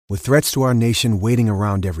With threats to our nation waiting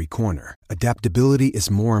around every corner, adaptability is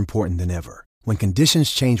more important than ever. When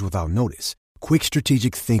conditions change without notice, quick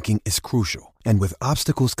strategic thinking is crucial. And with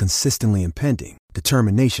obstacles consistently impending,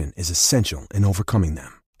 determination is essential in overcoming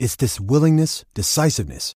them. It's this willingness,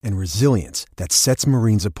 decisiveness, and resilience that sets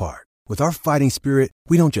Marines apart. With our fighting spirit,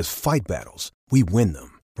 we don't just fight battles, we win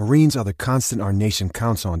them. Marines are the constant our nation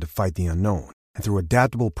counts on to fight the unknown. And through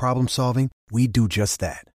adaptable problem solving, we do just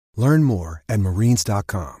that. Learn more at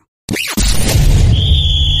marines.com.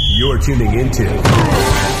 You're tuning into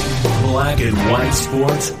Black and White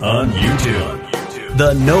Sports on YouTube.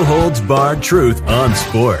 The no-holds-barred truth on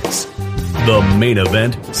sports. The main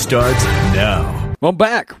event starts now. I'm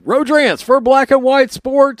back. Rodrance for Black and White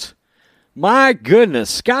Sports. My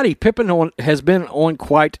goodness, Scottie Pippen has been on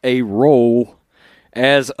quite a roll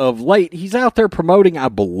as of late. He's out there promoting, I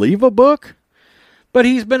believe, a book, but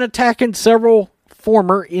he's been attacking several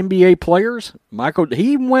former NBA players.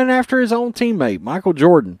 He went after his own teammate, Michael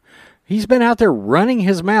Jordan. He's been out there running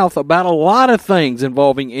his mouth about a lot of things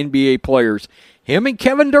involving NBA players. Him and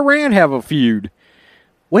Kevin Durant have a feud.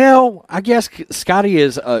 Well, I guess Scottie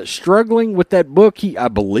is struggling with that book. I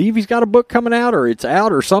believe he's got a book coming out, or it's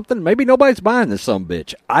out or something. Maybe nobody's buying this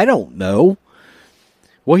sumbitch. I don't know.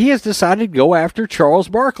 Well, he has decided to go after Charles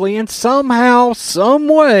Barkley, and somehow, some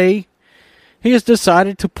way, he has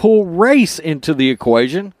decided to pull race into the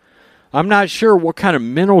equation. I'm not sure what kind of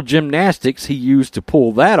mental gymnastics he used to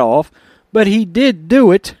pull that off, but he did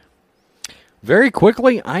do it. Very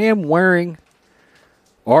quickly, I am wearing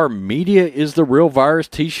our Media is the Real Virus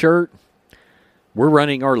t-shirt. We're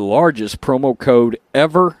running our largest promo code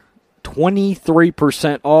ever,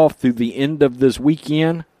 23% off through the end of this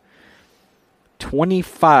weekend.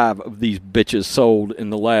 25 of these bitches sold in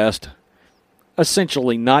the last,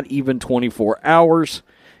 essentially not even 24 hours.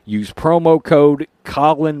 Use promo code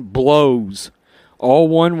Colin Blows. All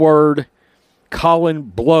one word, Colin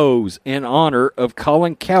Blows, in honor of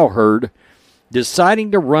Colin Cowherd deciding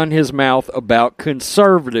to run his mouth about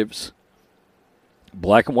conservatives.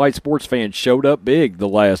 Black and White sports fans showed up big the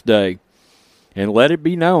last day. And let it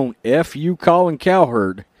be known, F you Colin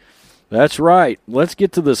Cowherd. That's right. Let's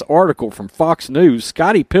get to this article from Fox News.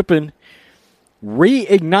 Scottie Pippen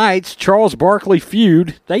reignites Charles Barkley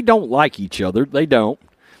feud. They don't like each other. They don't.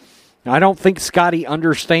 I don't think Scottie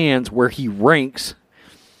understands where he ranks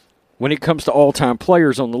when it comes to all-time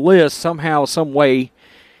players on the list. Somehow, some way,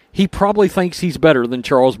 he probably thinks he's better than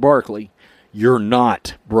Charles Barkley. You're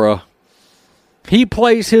not, bruh. He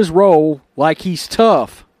plays his role like he's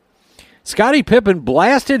tough. Scottie Pippen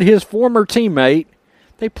blasted his former teammate.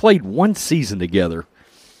 They played one season together.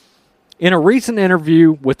 In a recent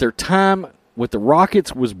interview with their time with the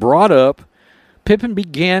Rockets was brought up, Pippen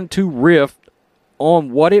began to riff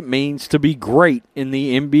on what it means to be great in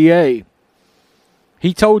the NBA.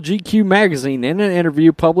 He told GQ magazine in an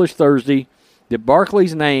interview published Thursday that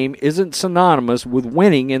Barkley's name isn't synonymous with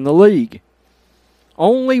winning in the league.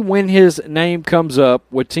 Only when his name comes up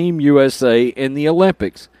with Team USA in the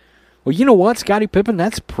Olympics. Well, you know what, Scottie Pippen?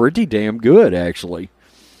 That's pretty damn good, actually.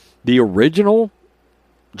 The original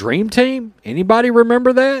Dream Team? Anybody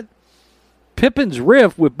remember that? Pippen's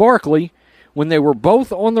riff with Barkley when they were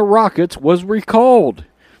both on the Rockets was recalled.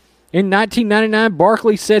 In 1999,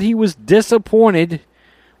 Barkley said he was disappointed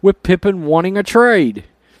with Pippen wanting a trade.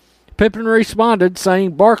 Pippen responded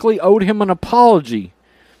saying Barkley owed him an apology.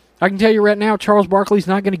 I can tell you right now, Charles Barkley's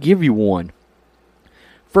not going to give you one.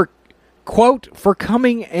 For, quote, for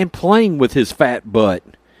coming and playing with his fat butt.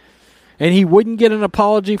 And he wouldn't get an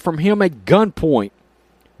apology from him at gunpoint.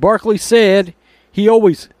 Barkley said he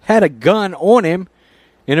always had a gun on him,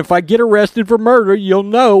 and if I get arrested for murder, you'll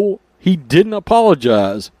know he didn't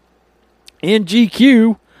apologize. In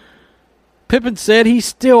GQ, Pippen said he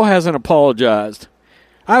still hasn't apologized.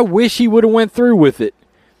 I wish he would have went through with it.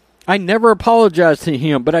 I never apologized to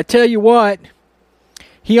him, but I tell you what,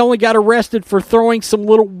 he only got arrested for throwing some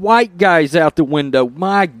little white guys out the window.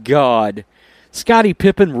 My God. Scottie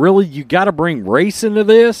Pippen, really, you got to bring race into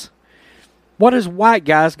this? What has white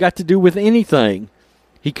guys got to do with anything?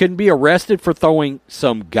 He couldn't be arrested for throwing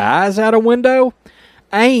some guys out a window?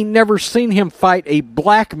 I ain't never seen him fight a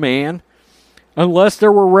black man unless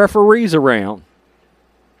there were referees around.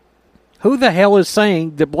 Who the hell is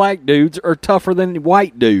saying that black dudes are tougher than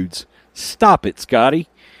white dudes? Stop it, Scottie.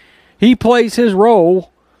 He plays his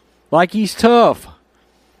role like he's tough.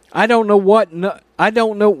 I don't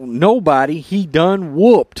know nobody he done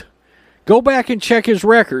whooped. Go back and check his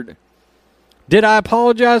record. Did I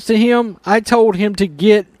apologize to him? I told him to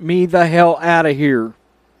get me the hell out of here.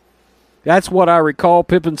 That's what I recall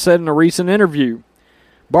Pippen said in a recent interview.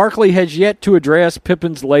 Barkley has yet to address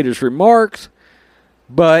Pippen's latest remarks.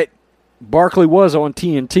 But Barkley was on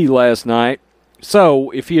TNT last night,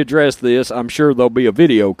 so if he addressed this, I'm sure there'll be a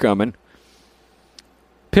video coming.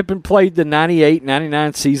 Pippen played the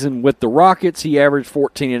 98-99 season with the Rockets. He averaged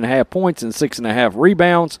 14.5 points and 6.5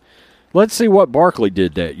 rebounds. Let's see what Barkley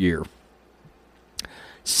did that year.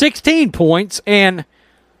 16 points and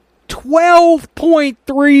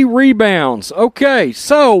 12.3 rebounds. Okay,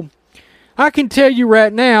 so I can tell you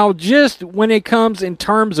right now, just when it comes in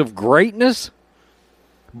terms of greatness,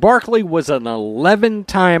 Barkley was an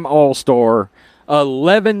 11-time All-Star,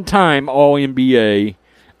 11-time All-NBA,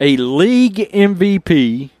 a league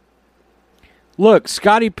MVP. Look,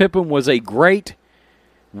 Scottie Pippen was a great,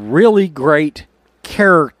 really great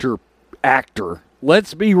character actor.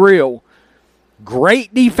 Let's be real.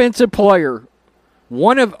 Great defensive player.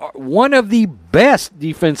 One of the best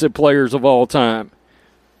defensive players of all time.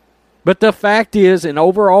 But the fact is, in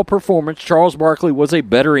overall performance, Charles Barkley was a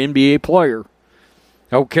better NBA player.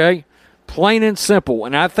 Okay? Plain and simple.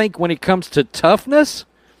 And I think when it comes to toughness,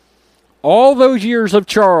 all those years of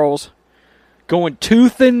Charles going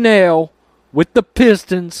tooth and nail with the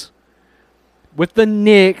Pistons, with the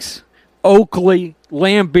Knicks, Oakley,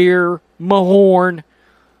 Lambeer, Mahorn.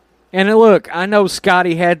 And look, I know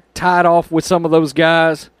Scotty had tied off with some of those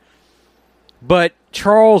guys, but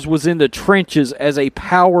Charles was in the trenches as a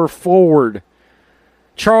power forward.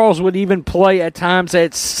 Charles would even play at times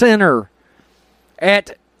at center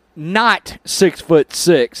at not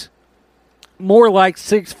 6'6", more like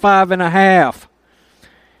 6'5.5".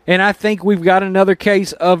 And I think we've got another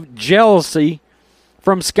case of jealousy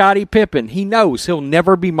from Scottie Pippen. He knows he'll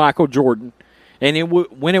never be Michael Jordan. And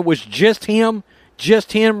when it was just him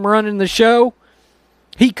running the show,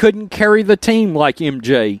 he couldn't carry the team like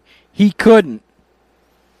MJ. He couldn't.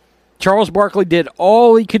 Charles Barkley did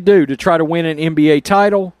all he could do to try to win an NBA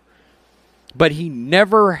title, but he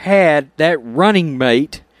never had that running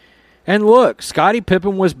mate. And look, Scottie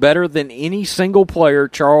Pippen was better than any single player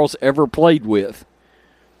Charles ever played with.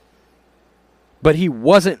 But he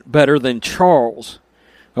wasn't better than Charles.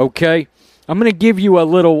 Okay? I'm going to give you a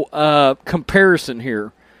little comparison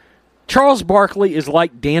here. Charles Barkley is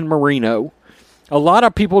like Dan Marino. A lot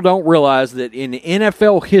of people don't realize that in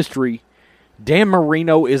NFL history, Dan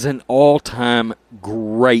Marino is an all-time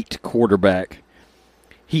great quarterback.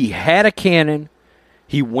 He had a cannon.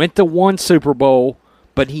 He went to one Super Bowl,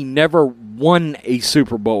 but he never won a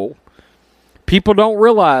Super Bowl. People don't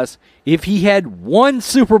realize if he had one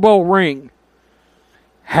Super Bowl ring,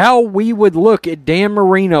 how we would look at Dan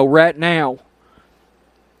Marino right now.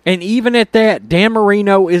 And even at that, Dan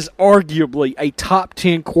Marino is arguably a top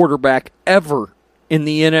 10 quarterback ever in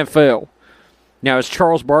the NFL. Now, is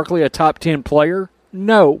Charles Barkley a top 10 player?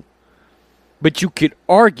 No. But you could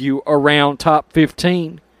argue around top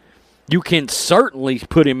 15. You can certainly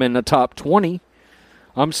put him in the top 20.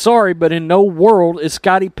 I'm sorry, but in no world is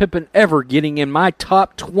Scottie Pippen ever getting in my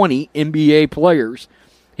top 20 NBA players.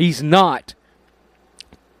 He's not.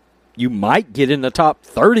 You might get in the top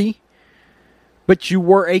 30, but you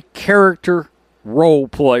were a character role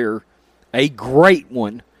player, a great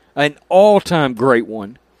one, an all-time great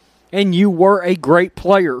one, and you were a great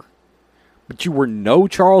player, but you were no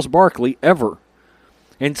Charles Barkley ever.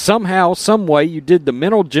 And somehow, some way, you did the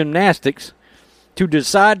mental gymnastics to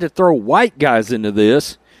decide to throw white guys into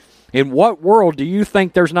this. In what world do you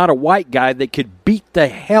think there's not a white guy that could beat the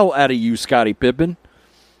hell out of you, Scottie Pippen?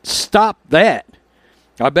 Stop that.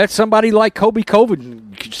 I bet somebody like Kobe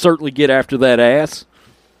Covington could certainly get after that ass.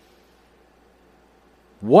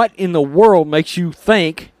 What in the world makes you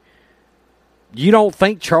think you don't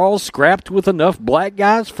think Charles scrapped with enough black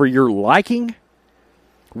guys for your liking?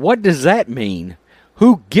 What does that mean?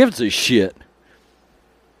 Who gives a shit?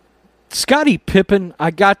 Scottie Pippen,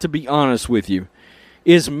 I got to be honest with you,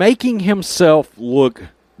 is making himself look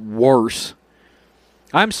worse.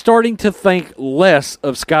 I'm starting to think less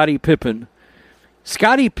of Scottie Pippen.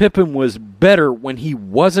 Scottie Pippen was better when he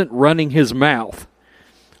wasn't running his mouth.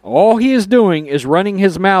 All he is doing is running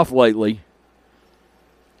his mouth lately.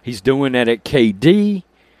 He's doing it at KD.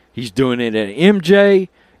 He's doing it at MJ.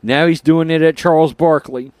 Now he's doing it at Charles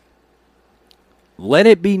Barkley. Let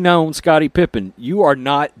it be known, Scottie Pippen, you are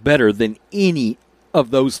not better than any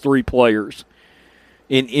of those three players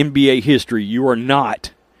in NBA history. You are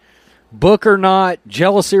not. Book or not,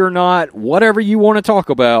 jealousy or not, whatever you want to talk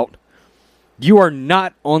about, you are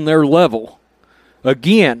not on their level.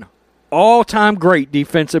 Again, all-time great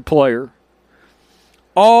defensive player.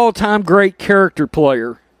 All-time great character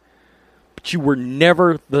player. But you were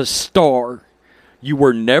never the star. You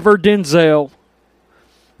were never Denzel.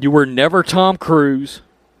 You were never Tom Cruise.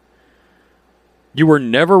 You were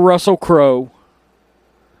never Russell Crowe.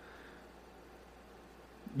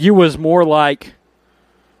 You was more like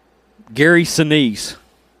Gary Sinise,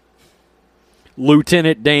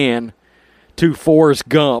 Lieutenant Dan to Forrest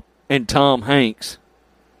Gump and Tom Hanks.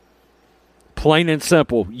 Plain and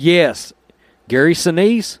simple. Yes, Gary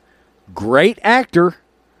Sinise, great actor,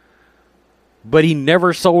 but he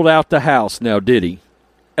never sold out the house now, did he?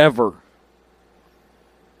 Ever.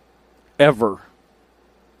 Ever.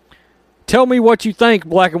 Tell me what you think,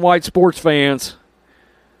 black and white sports fans.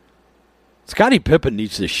 Scottie Pippen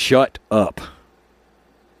needs to shut up.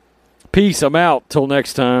 Peace. I'm out. Till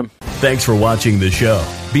next time. Thanks for watching the show.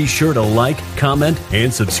 Be sure to like, comment,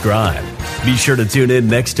 and subscribe. Be sure to tune in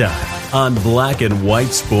next time on Black and White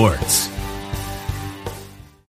Sports.